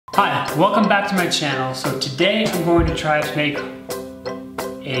Hi, welcome back to my channel. So today I'm going to try to make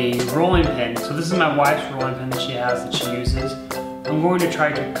a rolling pin. So this is my wife's rolling pin that she has, that she uses. I'm going to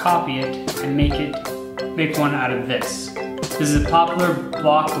try to copy it and make one out of this. This is a poplar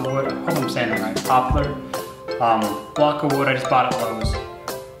block of wood. I hope I'm saying it right. Poplar block of wood I just bought at Lowe's.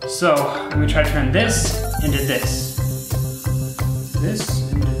 So I'm going to try to turn this into this.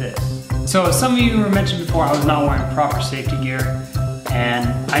 This into this. So as some of you were mentioned before, I was not wearing proper safety gear. And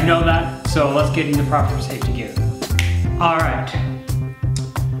I know that, so let's get into proper safety gear. Alright.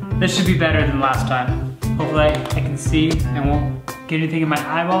 This should be better than last time. Hopefully I can see and won't get anything in my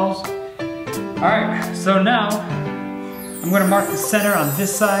eyeballs. Alright, so now I'm going to mark the center on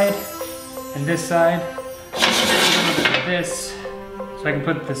this side and this side. This, so I can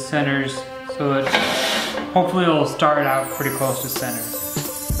put the centers so that hopefully it'll start out pretty close to center.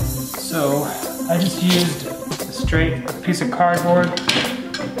 So I just used a straight piece of cardboard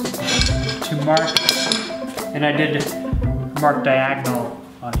to mark, and I did mark diagonal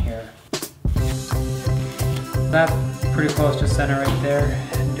on here. That's pretty close to center right there.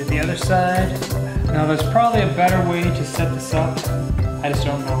 And do the other side. Now there's probably a better way to set this up. I just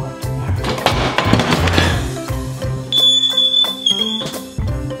don't know it.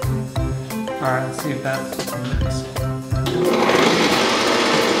 Alright, let's see if that works.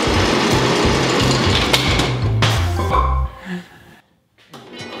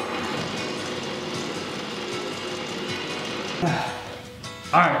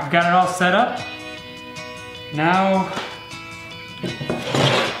 Alright, got it all set up. Now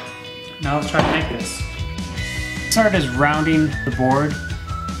let's try to make this. Started as rounding the board,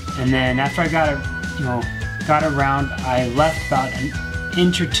 and then after I got it round, I left about an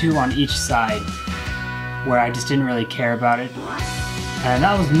inch or two on each side where I just didn't really care about it. And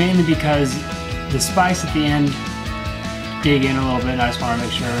that was mainly because the spikes at the end dig in a little bit, and I just want to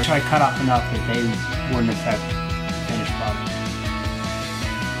make sure I cut off enough that they wouldn't affect the finished product.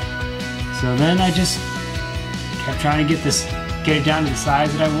 So then I just kept trying to get it down to the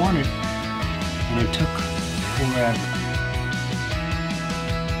size that I wanted, and it took forever.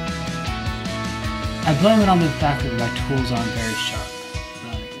 I blame it on the fact that my tools aren't very sharp.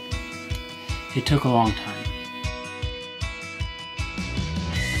 It took a long time.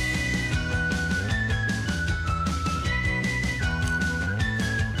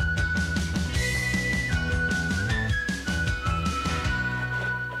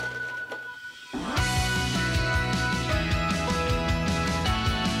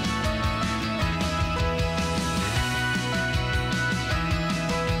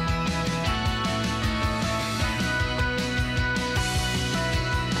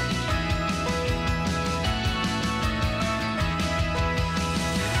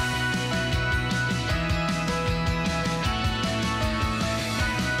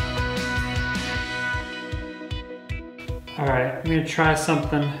 Alright, I'm gonna try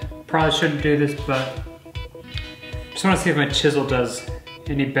something. Probably shouldn't do this, but just wanna see if my chisel does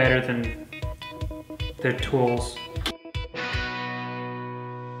any better than their tools.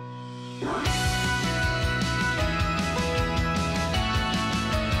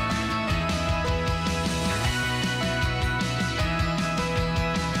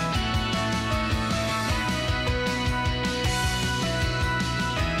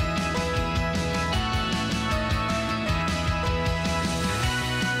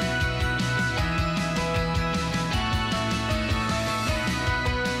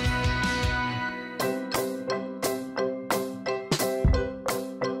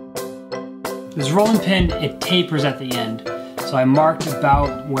 This rolling pin, it tapers at the end. So I marked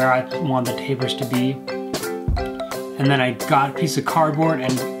about where I want the tapers to be. And then I got a piece of cardboard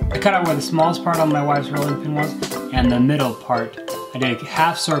and I cut out where the smallest part on my wife's rolling pin was, and the middle part. I did a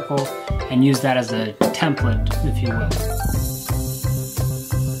half circle and used that as a template, if you will.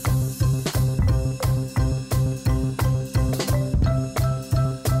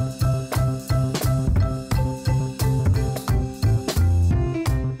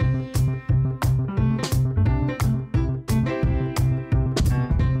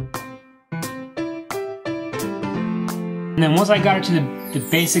 And then once I got it to the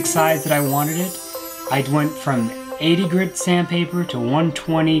basic size that I wanted it, I went from 80 grit sandpaper to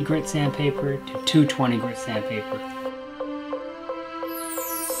 120 grit sandpaper to 220 grit sandpaper.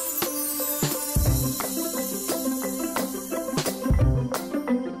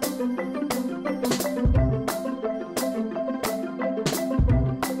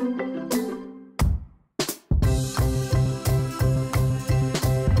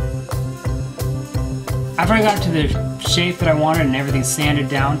 After I got to the shape that I wanted and everything sanded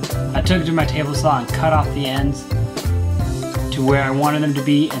down, I took it to my table saw and cut off the ends to to where I wanted them to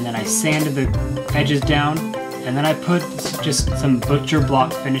be, and then I sanded the edges down, and then I put just some butcher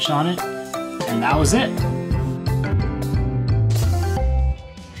block finish on it, and that was it.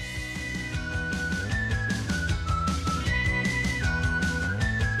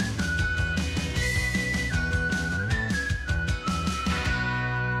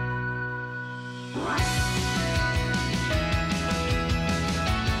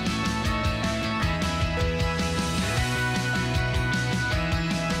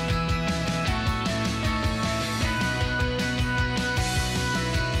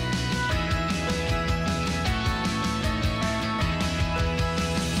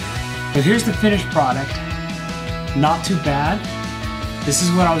 But here's the finished product. Not too bad. This is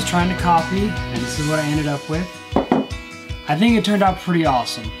what I was trying to copy, and this is what I ended up with. I think it turned out pretty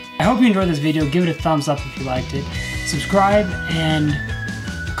awesome. I hope you enjoyed this video. Give it a thumbs up if you liked it. Subscribe and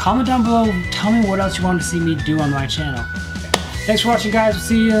comment down below. Tell me what else you want to see me do on my channel. Thanks for watching, guys. We'll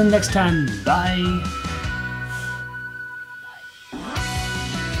see you next time. Bye.